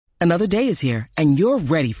Another day is here, and you're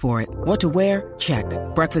ready for it. What to wear? Check.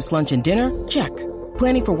 Breakfast, lunch, and dinner? Check.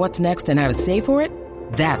 Planning for what's next and how to save for it?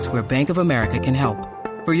 That's where Bank of America can help.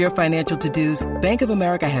 For your financial to-dos, Bank of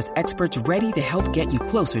America has experts ready to help get you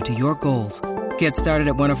closer to your goals. Get started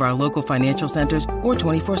at one of our local financial centers or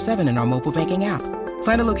 24/7 in our mobile banking app.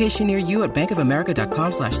 Find a location near you at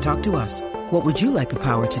bankofamerica.com/talktous. What would you like the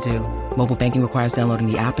power to do? Mobile banking requires downloading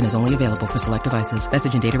the app and is only available for select devices.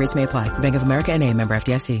 Message and data rates may apply. Bank of America N.A., member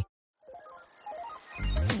FDIC.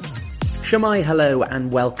 Shemai, hello, and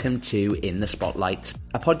welcome to In the Spotlight,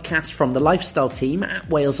 a podcast from the lifestyle team at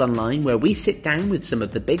Wales Online, where we sit down with some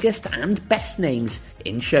of the biggest and best names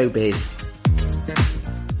in showbiz.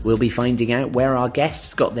 We'll be finding out where our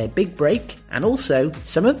guests got their big break and also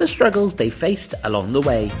some of the struggles they faced along the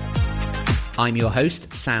way. I'm your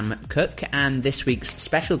host, Sam Cook, and this week's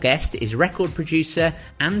special guest is record producer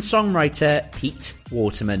and songwriter Pete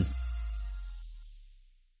Waterman.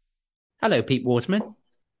 Hello, Pete Waterman.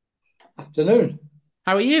 Afternoon.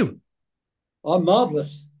 How are you? I'm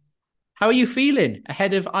marvellous. How are you feeling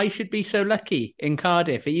ahead of I Should Be So Lucky in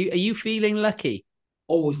Cardiff? Are you feeling lucky?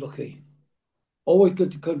 Always lucky. Always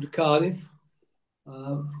good to come to Cardiff.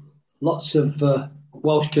 Lots of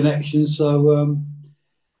Welsh connections. So,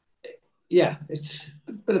 yeah, it's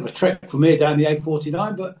a bit of a trek for me down the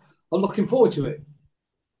A49, but I'm looking forward to it.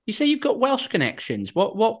 You say you've got Welsh connections.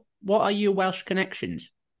 What are your Welsh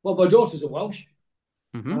connections? Well, my daughters are Welsh.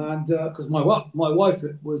 Mm-hmm. And because my wife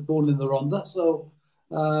was born in the Rhondda, so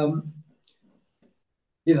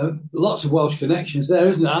lots of Welsh connections there,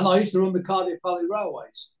 isn't it? And I used to run the Cardiff Valley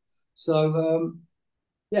Railways, so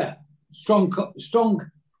strong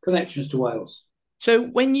connections to Wales. So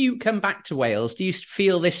when you come back to Wales, do you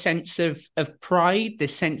feel this sense of pride,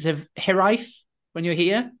 this sense of hiraeth when you're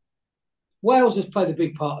here? Wales has played a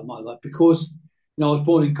big part of my life because I was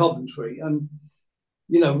born in Coventry, and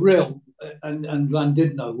Rhyl and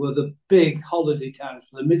Llandudno were the big holiday towns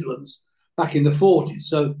for the Midlands back in the 40s.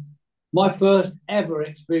 So my first ever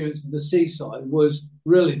experience of the seaside was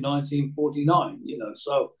really 1949,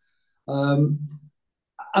 So, and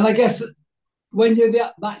I guess when you're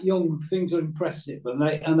that young, things are impressive,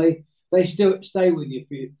 and they still stay with you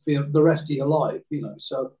for the rest of your life,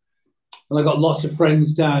 So, and I got lots of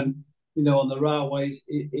friends down, on the railways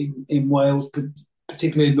in Wales,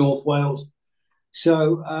 particularly in North Wales.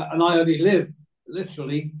 So, and I only live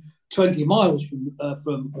literally 20 miles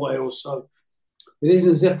from Wales, so it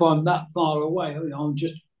isn't as if I'm that far away. I'm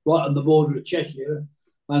just right on the border of Cheshire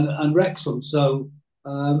and Wrexham. So,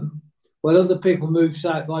 when other people move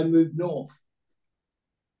south, I move north.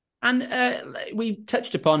 And we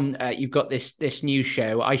touched upon you've got this new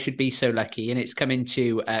show, I Should Be So Lucky, and it's coming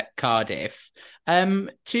to Cardiff.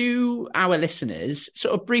 To our listeners,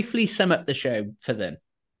 sort of briefly sum up the show for them.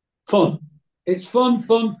 Fun. It's fun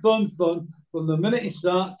from the minute it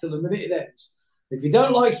starts to the minute it ends. If you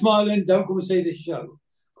don't like smiling, don't come and see this show,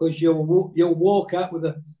 because you'll walk out with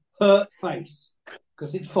a hurt face,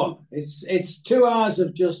 because it's fun. It's 2 hours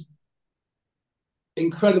of just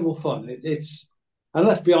incredible fun. And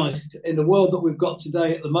let's be honest, in the world that we've got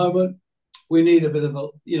today at the moment, we need a bit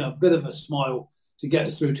of a smile to get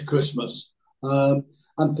us through to Christmas. And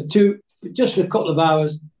for just a couple of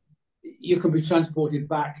hours, you can be transported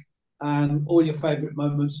back, and all your favourite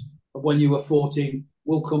moments of when you were 14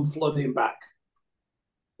 will come flooding back.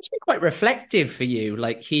 It's been quite reflective for you,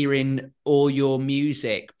 like hearing all your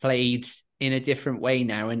music played in a different way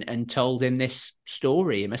now and told in this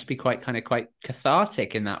story. It must be quite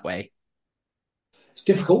cathartic in that way. It's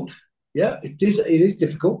difficult. Yeah, it is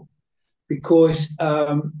difficult, because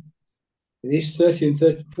it is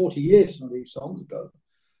 40 years some of these songs ago.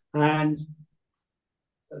 And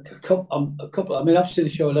a couple. I mean, I've seen the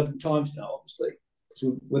show 11 times now, obviously,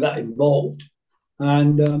 so with that involved,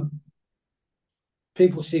 and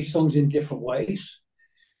people see songs in different ways.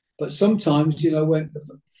 But sometimes, when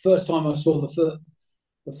the first time I saw the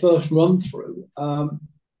first run through,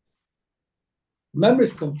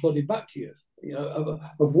 memories come flooding back to you,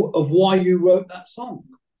 of why you wrote that song,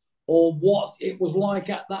 or what it was like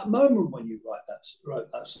at that moment when you wrote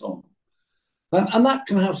that song, and that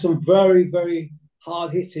can have some very, very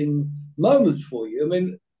hard-hitting moments for you. I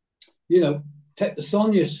mean, take the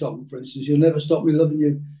Sonia song, for instance, You'll Never Stop Me Loving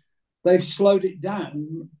You. They've slowed it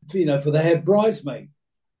down, for the head bridesmaid.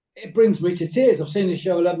 It brings me to tears. I've seen the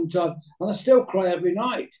show 11 times, and I still cry every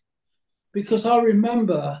night, because I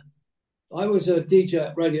remember I was a DJ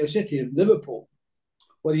at Radio City in Liverpool,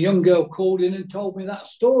 where a young girl called in and told me that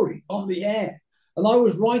story on the air, and I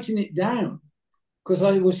was writing it down because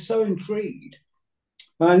I was so intrigued.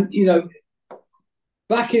 And,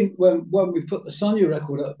 back in when we put the Sonia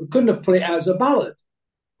record up, we couldn't have put it out as a ballad.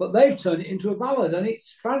 but they've turned it into a ballad, and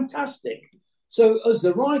it's fantastic. So as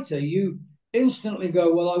the writer, you instantly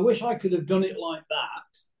go, well, I wish I could have done it like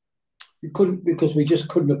that. You couldn't, because we just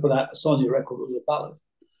couldn't have put out a Sonia record with a ballad.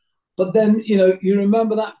 But then, you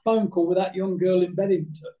remember that phone call with that young girl in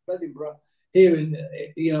Bedingborough here in,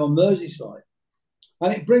 on Merseyside.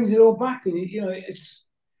 And it brings it all back. And,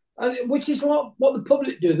 which is what the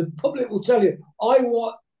public do. The public will tell you,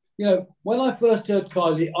 when I first heard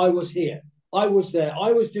Kylie, I was here. I was there.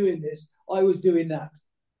 I was doing this. I was doing that.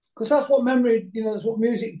 Because that's what memory, that's what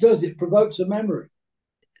music does. It provokes a memory.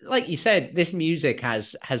 Like you said, this music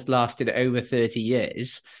has lasted over 30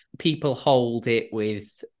 years. People hold it with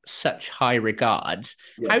such high regard.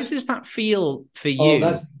 Yes. How does that feel for you?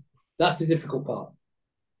 Oh, that's the difficult part.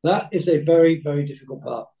 That is a very, very difficult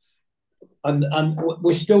part. And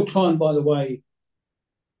we're still trying, by the way,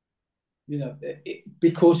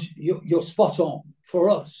 because you're spot on. For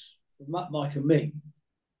us, for Matt, Mike and me,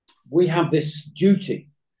 we have this duty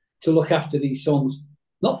to look after these songs,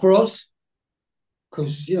 not for us,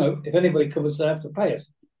 because, if anybody covers, they have to pay us.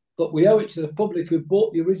 But we owe it to the public who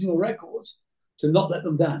bought the original records to not let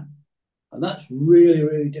them down. And that's really,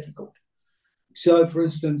 really difficult. So, for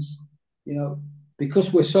instance,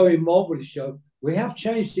 because we're so involved with the show, we have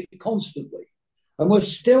changed it constantly. And we're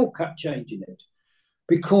still kept changing it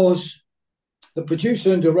because the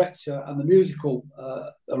producer and director and the musical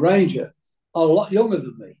arranger are a lot younger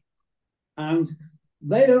than me. And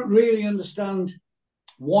they don't really understand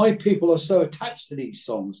why people are so attached to these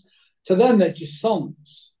songs. To them, they're just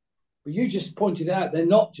songs. But you just pointed out they're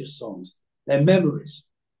not just songs, they're memories.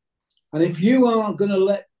 And if you are going to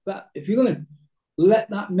let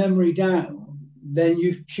that memory down, then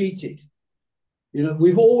you've cheated.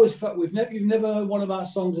 We've always felt you've never heard one of our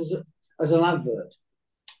songs as an advert,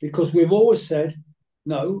 because we've always said,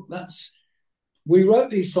 no, we wrote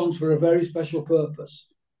these songs for a very special purpose.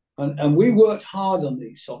 And we worked hard on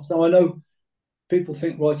these songs. Now, I know people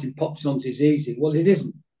think writing pop songs is easy. Well, it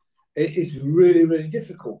isn't. It is really, really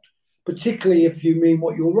difficult, particularly if you mean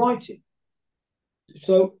what you're writing.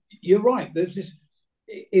 So you're right. There's this.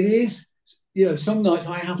 It is. Some nights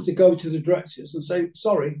I have to go to the directors and say,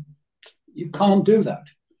 sorry, you can't do that.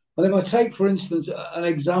 And if I take, for instance, an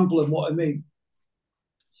example of what I mean,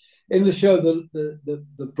 in the show,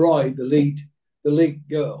 the bride, the lead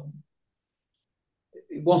girl,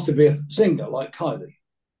 wants to be a singer like Kylie.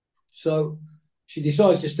 So she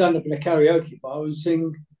decides to stand up in a karaoke bar and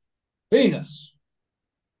sing Venus.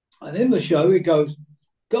 And in the show, it goes,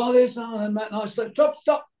 God is on a Matt Night.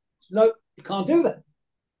 Stop. No, you can't do that.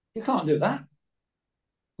 You can't do that.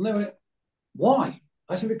 And they went, why?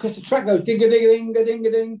 I said, because the track goes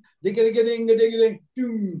ding-a-ding-a-ding-a-ding, ding-a-ding-a-ding-a-ding,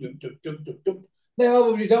 doom-dum-dum-dum-dum-dum. They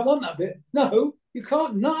obviously don't want that bit. No, you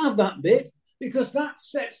can't not have that bit, because that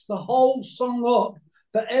sets the whole song up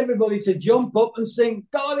for everybody to jump up and sing,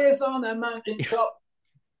 God is on a mountaintop.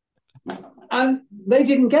 And they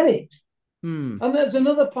didn't get it. And there's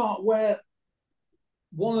another part where I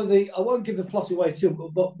won't give the plot away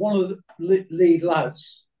too, but one of the lead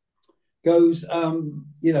lads goes,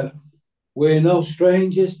 we're no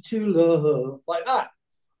strangers to love, like that.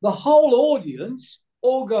 The whole audience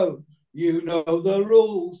all go, you know the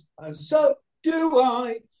rules, and so do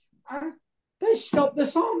I. And they stopped the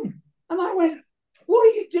song. And I went, what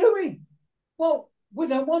are you doing? Well, we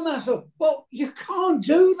don't want that song. Well, you can't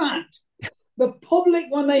do that. The public,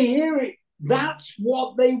 when they hear it, that's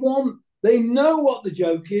what they want. They know what the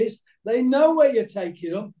joke is. They know where you're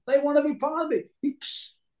taking them. They want to be part of it.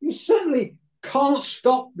 You certainly can't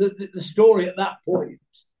stop the story at that point.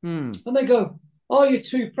 And they go, oh, you're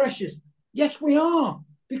too precious. Yes, we are.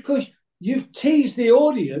 Because you've teased the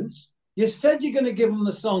audience. You said you're going to give them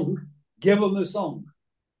the song. Give them the song.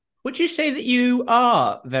 Would you say that you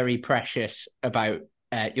are very precious about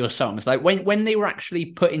your songs? Like when they were actually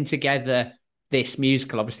putting together this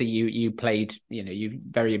musical, obviously you played, you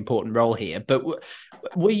very important role here, but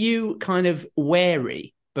were you kind of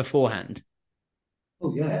wary beforehand?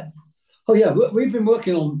 Oh yeah. We've been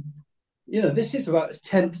working on, this is about the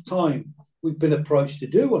 10th time we've been approached to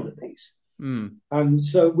do one of these. And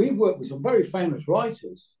so we've worked with some very famous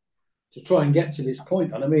writers to try and get to this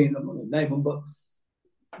point. And I mean, I'm not going to name them, but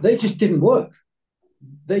they just didn't work.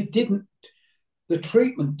 The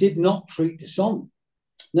treatment did not treat the song.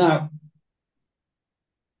 Now,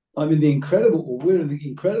 we're in the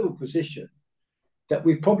incredible position that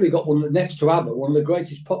we've probably got next to ABBA, one of the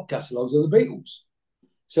greatest pop catalogues of the Beatles.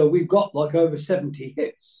 So we've got like over 70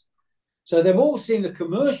 hits. So they've all seen the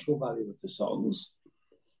commercial value of the songs,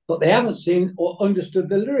 but they haven't seen or understood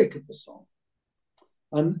the lyric of the song.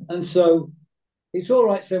 And so it's all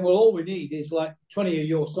right saying, well, all we need is like 20 of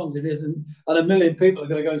your songs, it isn't, and a million people are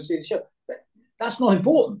going to go and see the show. That's not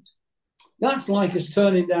important. That's like us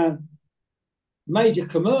turning down major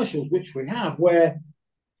commercials, which we have, where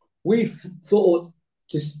we thought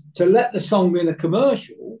to let the song be in a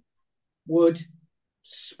commercial would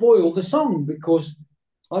spoil the song, because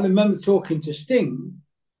I remember talking to Sting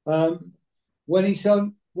when he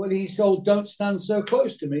sold "Don't Stand So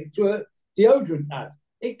Close to Me" to a deodorant ad.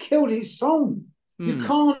 It killed his song. You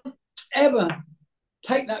can't ever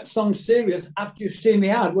take that song serious after you've seen the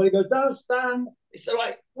ad where he goes, "Don't stand." It's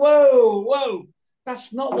like, whoa,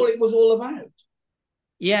 that's not what it was all about.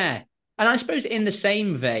 Yeah. And I suppose in the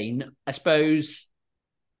same vein, I suppose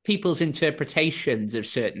people's interpretations of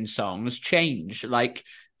certain songs change. Like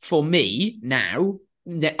for me now,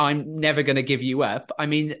 I'm never going to give you up. I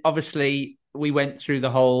mean, obviously we went through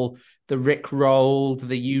the Rick rolled,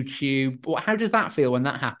 the YouTube. How does that feel when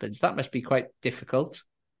that happens? That must be quite difficult.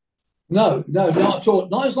 No, not at all.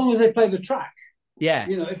 Not as long as they play the track. Yeah.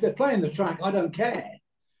 If they're playing the track, I don't care.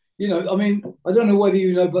 I mean, I don't know whether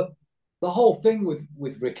you know, but the whole thing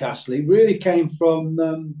with Rick Astley really came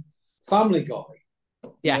from Family Guy.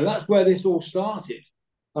 Yeah. That's where this all started.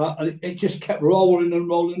 And it just kept rolling and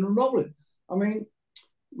rolling and rolling. I mean,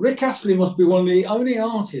 Rick Astley must be one of the only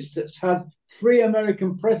artists that's had 3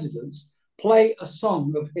 American presidents play a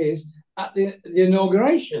song of his at the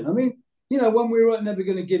inauguration. I mean, when we were Never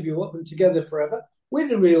Going to Give You Up and Together Forever, we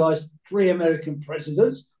didn't realise 3 American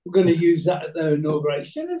presidents were going to use that at their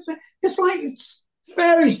inauguration. It's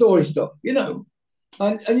fairy story stuff,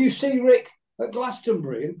 And you see Rick at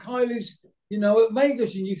Glastonbury and Kylie's, at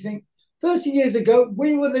Vegas, and you think 30 years ago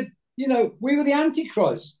we were the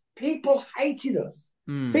Antichrist. People hated us.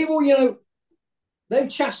 People, they've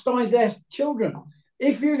chastised their children.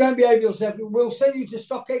 If you don't behave yourself, we'll send you to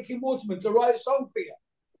Stockade Waterman to write a song for you.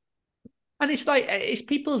 And it's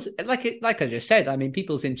people's, like I just said, I mean,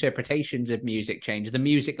 people's interpretations of music change. The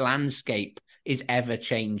music landscape is ever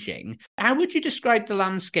changing. How would you describe the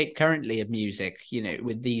landscape currently of music,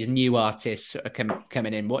 with these new artists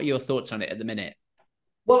coming in? What are your thoughts on it at the minute?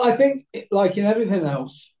 Well, I think, like in everything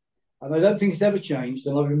else, and I don't think it's ever changed,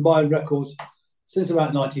 and I've been buying records since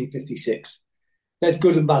about 1956. There's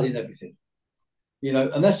good and bad in everything,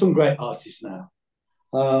 and there's some great artists now.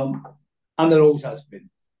 And there always has been.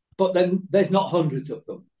 But then there's not hundreds of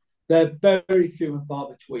them. They're very few and far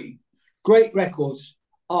between. Great records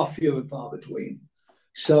are few and far between.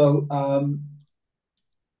 So, I'm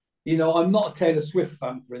not a Taylor Swift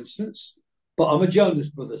fan, for instance, but I'm a Jonas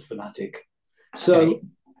Brothers fanatic. So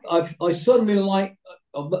I suddenly like,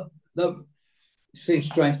 it seems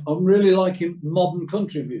strange, I'm really liking modern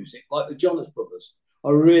country music, like the Jonas Brothers.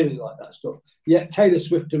 I really like that stuff. Yet Taylor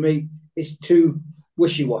Swift to me is too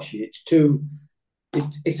wishy-washy.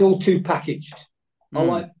 It's all too packaged. I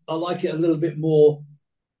like it a little bit more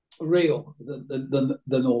real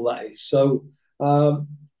than all that is. So, I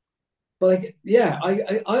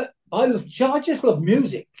just love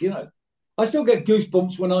music. I still get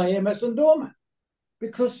goosebumps when I hear Messon Dorman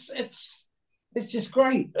because it's just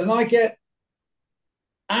great, and I get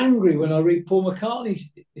angry when I read Paul McCartney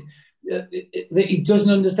that he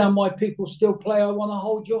doesn't understand why people still play "I Want to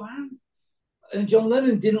Hold Your Hand." And John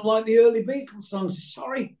Lennon didn't like the early Beatles songs.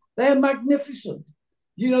 Sorry, they're magnificent.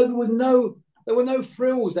 There were no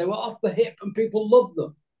frills. They were off the hip, and people loved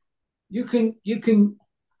them. You can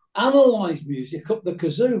analyze music up the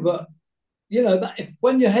kazoo, but that if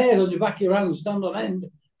when your hair's on your back of your hand and stand on end,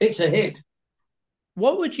 it's a hit.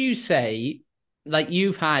 What would you say? Like,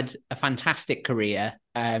 you've had a fantastic career.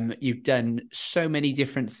 You've done so many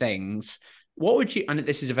different things. What would you, and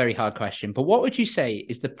this is a very hard question, but what would you say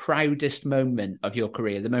is the proudest moment of your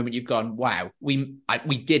career? The moment you've gone, wow, we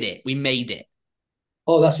did it. We made it.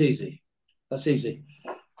 Oh, that's easy.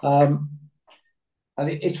 And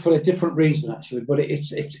it's for a different reason, actually, but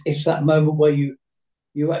it's that moment where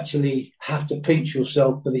you actually have to pinch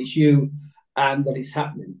yourself that it's you and that it's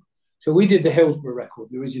happening. So we did the Hillsborough record,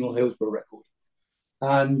 the original Hillsborough record.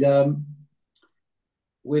 And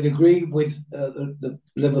we'd agreed with the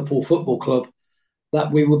Liverpool Football Club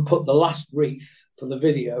that we would put the last wreath for the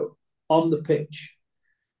video on the pitch.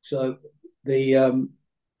 So the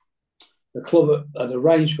club had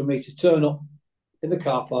arranged for me to turn up in the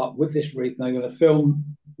car park with this wreath, and they're going to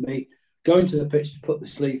film me going to the pitch to put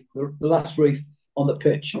the last wreath on the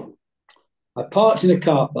pitch. I parked in the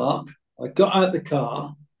car park. I got out the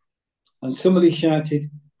car, and somebody shouted,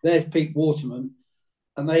 "There's Pete Waterman."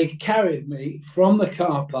 And they carried me from the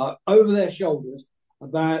car park over their shoulders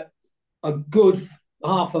about a good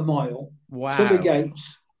half a mile to the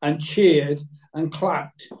gates and cheered and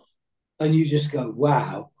clapped. And you just go,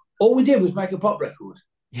 wow, All we did was make a pop record.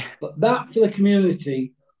 Yeah. But that for the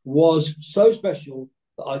community was so special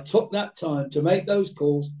that I took that time to make those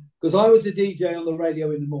calls, because I was the DJ on the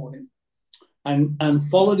radio in the morning and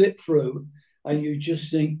followed it through. And you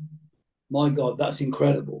just think, my God, that's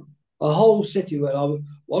incredible. A whole city where I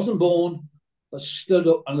wasn't born, but stood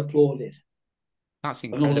up and applauded. That's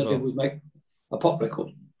And all I did incredible. was make a pop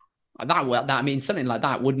record. I mean, something like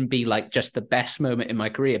that wouldn't be like just the best moment in my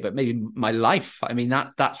career, but maybe my life. I mean,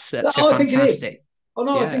 that's such a I think it is. fantastic. Oh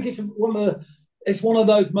no, I think it's one of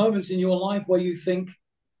those moments in your life where you think,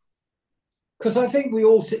 because I think we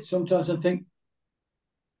all sit sometimes and think,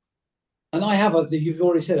 and I have, as you've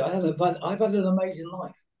already said, I've had an amazing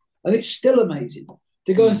life, and it's still amazing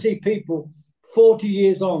to go and see people 40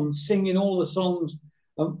 years on singing all the songs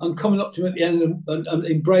and coming up to me at the end and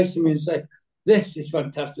embracing me and say, "This is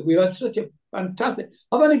fantastic. We've had such a fantastic."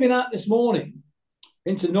 I've only been out this morning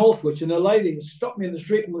into Northwich, and a lady stopped me in the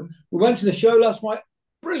street, and we went to the show last night.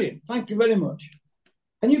 Brilliant, thank you very much.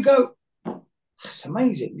 And you go, that's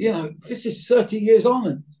amazing. You know, this is 30 years on,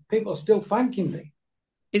 and people are still thanking me.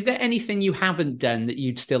 Is there anything you haven't done that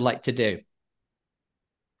you'd still like to do?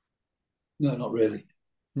 No, not really.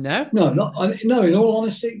 No? No, in all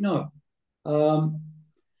honesty, no.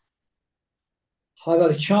 I've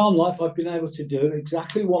had a charmed life. I've been able to do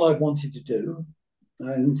exactly what I've wanted to do.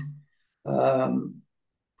 And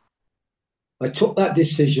I took that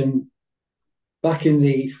decision back in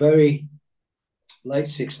the very late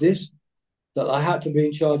 60s that I had to be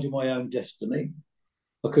in charge of my own destiny.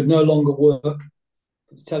 I could no longer work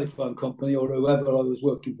for the telephone company or whoever I was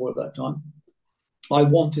working for at that time. I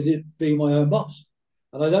wanted to be my own boss.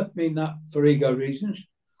 And I don't mean that for ego reasons.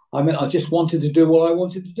 I mean, I just wanted to do what I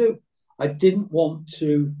wanted to do. I didn't want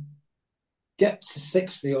to get to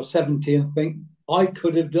 60 or 70 and think I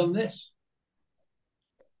could have done this.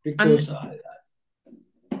 Because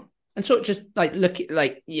and so just like look,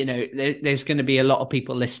 like, you know, there's going to be a lot of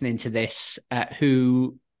people listening to this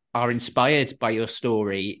who are inspired by your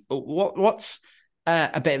story. What's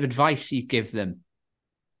a bit of advice you give them?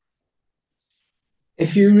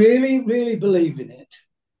 If you really, really believe in it,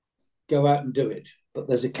 go out and do it. But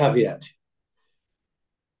there's a caveat.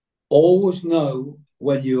 Always know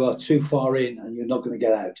when you are too far in and you're not going to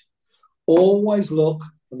get out. Always look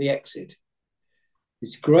for the exit.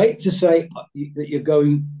 It's great to say that you're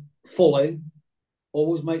going full in.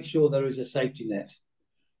 Always make sure there is a safety net,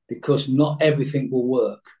 because not everything will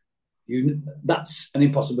work. That's an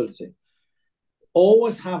impossibility.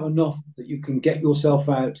 Always have enough that you can get yourself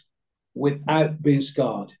out without being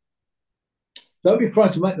scarred. Don't be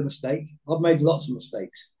afraid to make the mistake. I've made lots of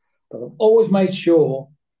mistakes, but I've always made sure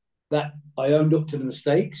that I owned up to the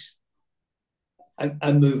mistakes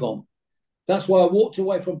and move on. That's why I walked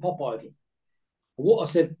away from Pop Idol. I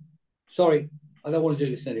said, sorry, I don't want to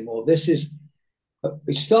do this anymore.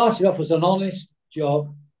 It started off as an honest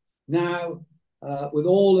job. Now, with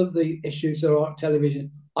all of the issues that are on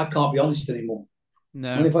television, I can't be honest anymore.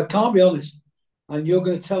 No. And if I can't be honest and you're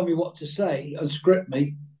going to tell me what to say and script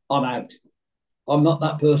me, I'm out. I'm not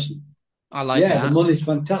that person. I like that. Yeah, the money's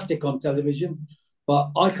fantastic on television,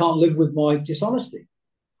 but I can't live with my dishonesty.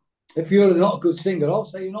 If you're not a good singer, I'll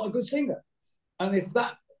say you're not a good singer. And if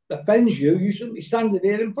that offends you, you shouldn't be standing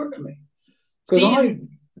here in front of me.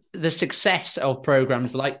 The success of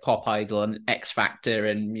programs like Pop Idol and X Factor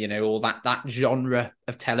and, you know, all that genre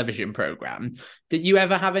of television program, did you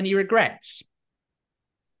ever have any regrets?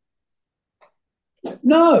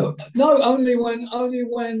 No, only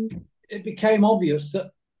when it became obvious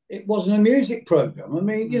that it wasn't a music program. I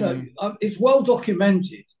mean, you know, it's well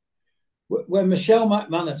documented. When Michelle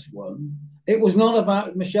McManus won, it was not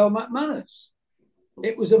about Michelle McManus.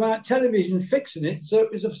 It was about television fixing it so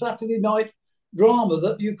it was a Saturday night drama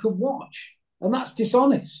that you could watch. And that's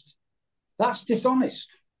dishonest. That's dishonest.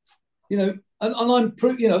 You know, and I'm,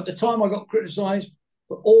 you know, at the time I got criticised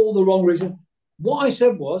for all the wrong reasons. What I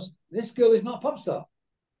said was, this girl is not a pop star.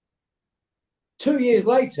 2 years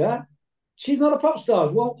later, she's not a pop star.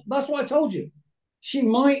 Well, that's what I told you. She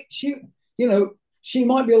might be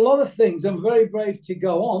a lot of things and very brave to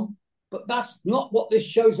go on, but that's not what this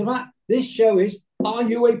show's about. This show is, are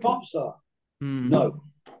you a pop star? No.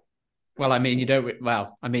 Well, I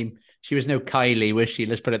mean, she was no Kylie, was she?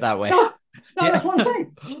 Let's put it that way. No, that's what I'm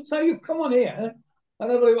saying. So you come on here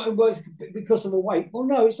and everybody goes because of her weight. Well,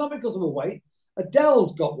 no, it's not because of her weight.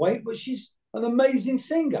 Adele's got weight, but she's an amazing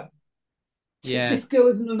singer. Yeah. This girl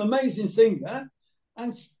isn't an amazing singer,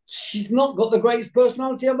 and she's not got the greatest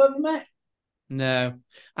personality I've ever met. No.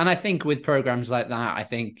 And I think with programs like that, I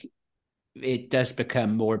think it does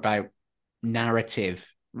become more about narrative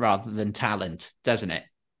rather than talent, doesn't it?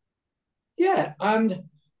 Yeah, and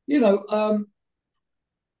you know,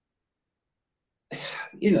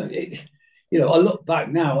 you know, it, I look back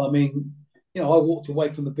now. I mean, I walked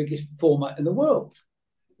away from the biggest format in the world.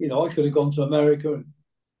 I could have gone to America and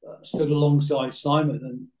stood alongside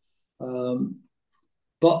Simon,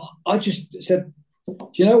 but I just said, do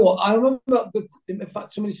you know what? I remember, in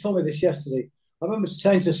fact, somebody told me this yesterday. I remember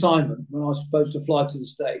saying to Simon when I was supposed to fly to the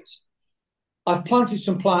States, I've planted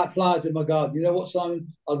some flowers in my garden. You know what,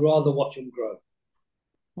 Simon? I'd rather watch them grow.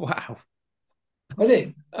 Wow, I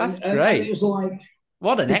did. that's And it great. was like,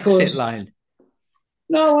 What an exit because, line.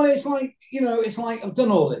 no, well, it's like, it's like I've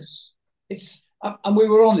done all this. And we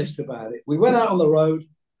were honest about it. We went out on the road.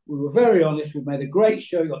 We were very honest. We made a great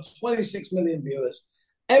show. We got 26 million viewers.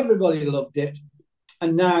 Everybody loved it.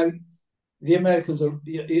 And now the Americans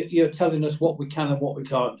you're telling us what we can and what we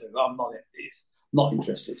can't do. I'm not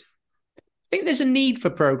interested. I think there's a need for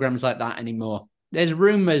programs like that anymore. There's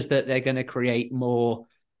rumors that they're going to create more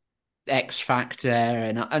X Factor,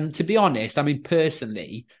 and to be honest, I mean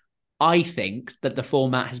personally, I think that the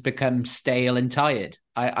format has become stale and tired.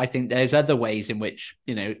 I think there's other ways in which,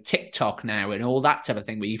 TikTok now and all that type of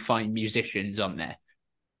thing where you find musicians on there.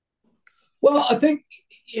 Well, I think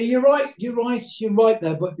you're right. You're right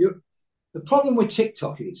there. But the problem with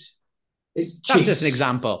TikTok is it cheats. That's just an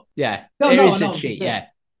example. Yeah, No, it no, is a no. cheat. Yeah.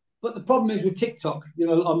 But the problem is with TikTok.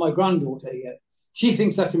 On my granddaughter here, she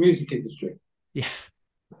thinks that's a music industry. Yeah.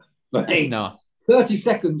 But It's not. 30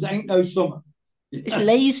 seconds ain't no summer. It's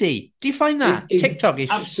lazy. Do you find that TikTok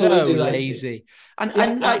is so lazy? And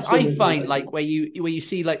Yeah, I find lazy. like where you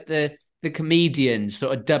see like the comedians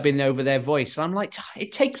sort of dubbing over their voice, and I'm like,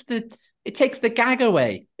 it takes the gag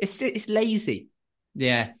away. It's lazy.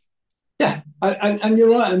 Yeah. Yeah, and you're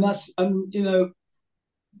right,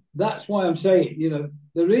 that's why I'm saying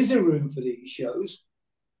there is a room for these shows,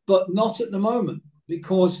 but not at the moment,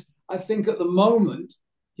 because I think at the moment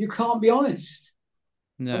you can't be honest.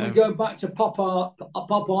 No. When we go back to Pop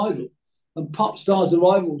Idol and Pop Stars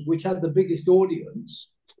Arrivals, which had the biggest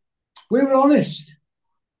audience, we were honest.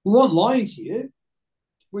 We weren't lying to you.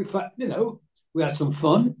 We had some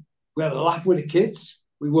fun. We had a laugh with the kids.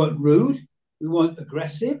 We weren't rude. We weren't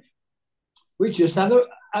aggressive. We just had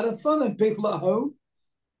a fun, and people at home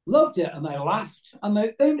loved it, and they laughed. And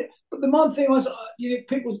but the one thing was,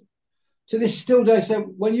 people to this still day say,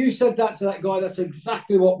 when you said that to that guy, that's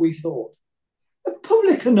exactly what we thought. The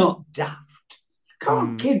public are not daft. You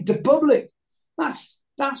can't kid the public. That's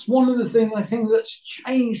one of the things I think that's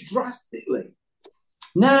changed drastically.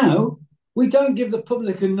 Now we don't give the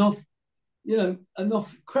public enough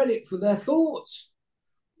credit for their thoughts.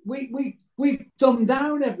 We've dumbed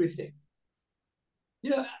down everything.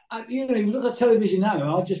 If you look at television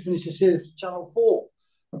now, I just finished a series for Channel 4.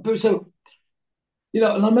 So, and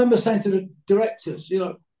I remember saying to the directors,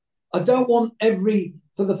 I don't want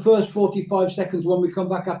for the first 45 seconds when we come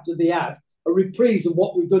back after the ad, a reprise of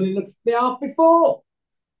what we've done in the half before.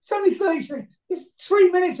 It's only 30 seconds. It's 3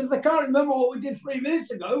 minutes if they can't remember what we did 3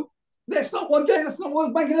 minutes ago. That's not worth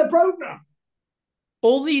making a programme.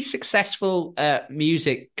 All these successful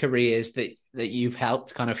music careers that you've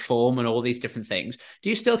helped kind of form and all these different things, do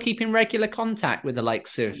you still keep in regular contact with the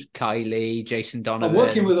likes of Kylie, Jason Donovan? I'm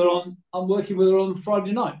working with her on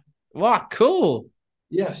Friday night. Wow, cool.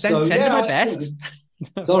 Yeah, send her my best.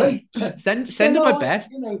 Sorry? send her my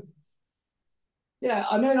best. Yeah,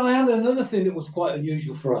 I mean, I had another thing that was quite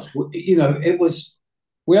unusual for us. It was,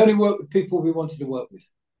 we only worked with people we wanted to work with.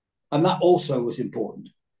 And that also was important.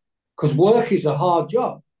 Because work is a hard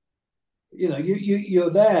job. You're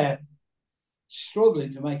there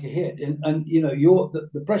struggling to make a hit. And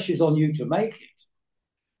the pressure's on you to make it.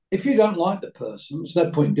 If you don't like the person, there's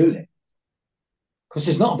no point in doing it. Because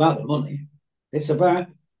it's not about the money. It's about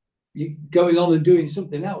you going on and doing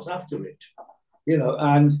something else after it.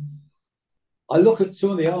 And I look at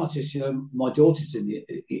some of the artists, my daughter's in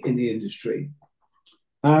the industry,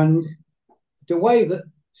 and the way that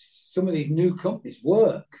some of these new companies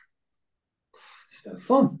work, it's no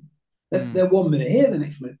fun. They're 1 minute here, the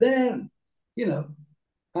next minute there,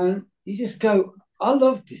 and you just go, I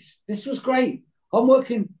love this. This was great. I'm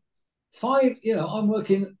working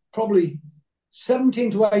probably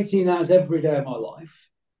 17 to 18 hours every day of my life.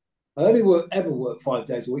 I only ever work 5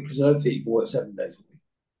 days a week because I don't think you can work 7 days a week.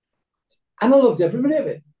 And I loved every minute of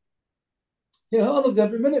it. I loved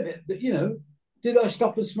every minute of it. But, did I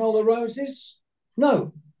stop and smell the roses?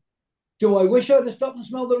 No. Do I wish I'd have stopped and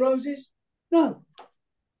smelled the roses? No.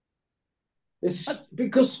 It's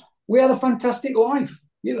because we had a fantastic life,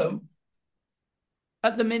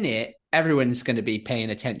 At the minute, everyone's going to be paying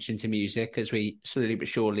attention to music as we slowly but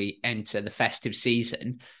surely enter the festive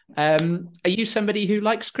season. Are you somebody who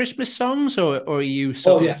likes Christmas songs, or are you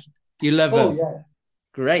you love them? Oh, yeah.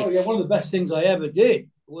 Great. Oh, yeah. One of the best things I ever did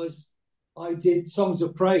was I did songs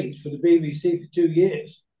of praise for the BBC for 2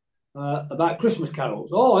 years about Christmas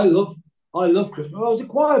carols. Oh, I love Christmas. I was a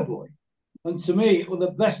choir boy. And to me,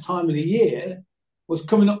 the best time of the year was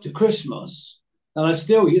coming up to Christmas. And I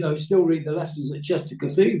still read the lessons at Chester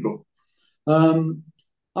Cathedral.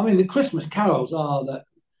 The Christmas carols are the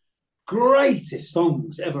greatest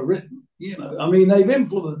songs ever written. They've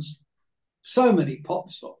influenced so many pop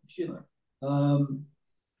songs.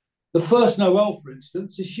 The first Noel, for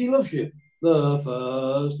instance, is "She Loves You." The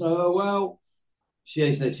first Noel,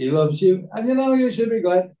 she says she loves you, and you should be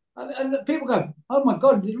glad. And people go, "Oh my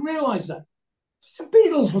God, didn't realise that." It's the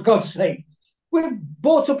Beatles, for God's sake. We're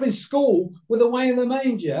brought up in school with "Away in the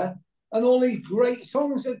Manger" and all these great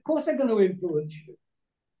songs. Of course, they're going to influence you.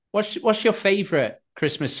 What's your favourite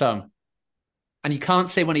Christmas song? And you can't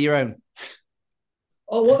say one of your own.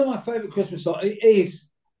 Oh, one of my favourite Christmas songs is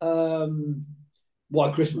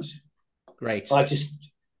 "White Christmas." Great.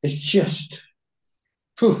 It's just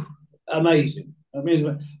amazing.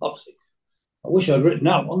 Obviously, I wish I'd written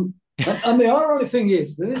that one. And the ironic thing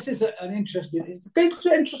is that this is an interesting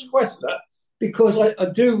question, because I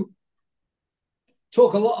do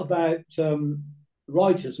talk a lot about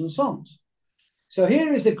writers and songs. So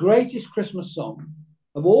here is the greatest Christmas song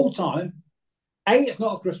of all time. It's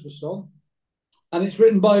not a Christmas song, and it's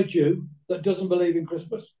written by a Jew that doesn't believe in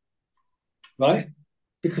Christmas, right?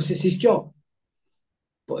 Because it's his job.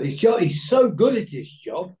 But his job, he's so good at his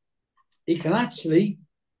job, he can actually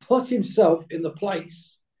put himself in the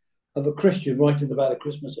place of a Christian writing about a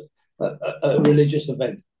Christmas, a religious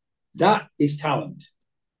event. That is talent.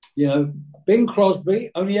 Bing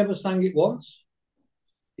Crosby only ever sang it once.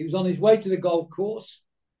 He was on his way to the golf course,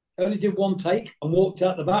 only did one take and walked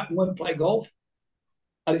out the back and went and play golf.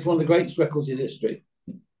 And it's one of the greatest records in history.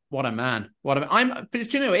 What a man. But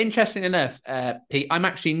interesting enough, Pete, I'm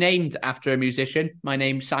actually named after a musician. My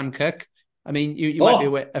name's Sam Cooke. You might be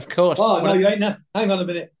aware, of course. Oh, no, you ain't. Hang on a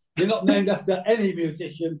minute. You're not named after any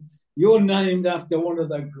musician. You're named after one of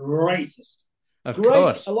the greatest. Of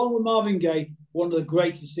course. Along with Marvin Gaye, one of the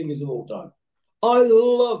greatest singers of all time. I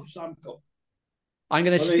love Sam Cooke. I'm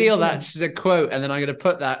going to steal that as a quote, and then I'm going to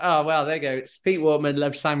put that. Oh, well, there you go. It's Pete Waterman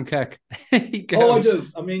loves Sam Cooke. Oh, I do.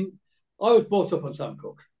 I was brought up on Sam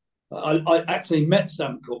Cooke. I actually met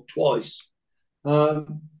Sam Cooke twice. 3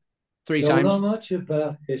 times. Don't know much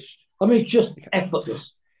about history. It's just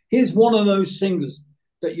effortless. He's one of those singers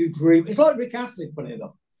that you dream. It's like Rick Astley, funny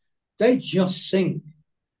enough. They just sing.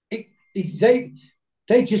 They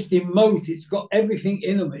just emote. It's got everything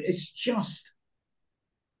in them. It's just,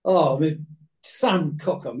 Sam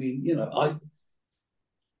Cooke.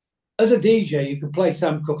 As a DJ, you can play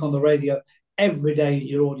Sam Cooke on the radio every day, and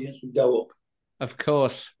your audience would go up. Of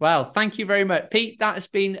course. Well, thank you very much, Pete. That has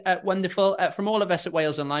been wonderful. From all of us at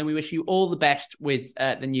Wales Online, we wish you all the best with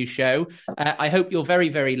the new show. I hope you're very,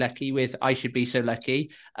 very lucky with I Should Be So Lucky.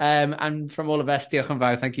 And from all of us, diolch yn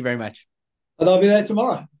fawr. Thank you very much. And I'll be there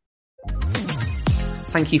tomorrow.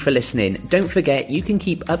 Thank you for listening. Don't forget, you can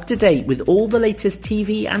keep up to date with all the latest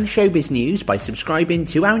TV and showbiz news by subscribing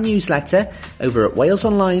to our newsletter over at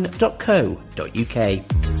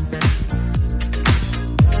walesonline.co.uk.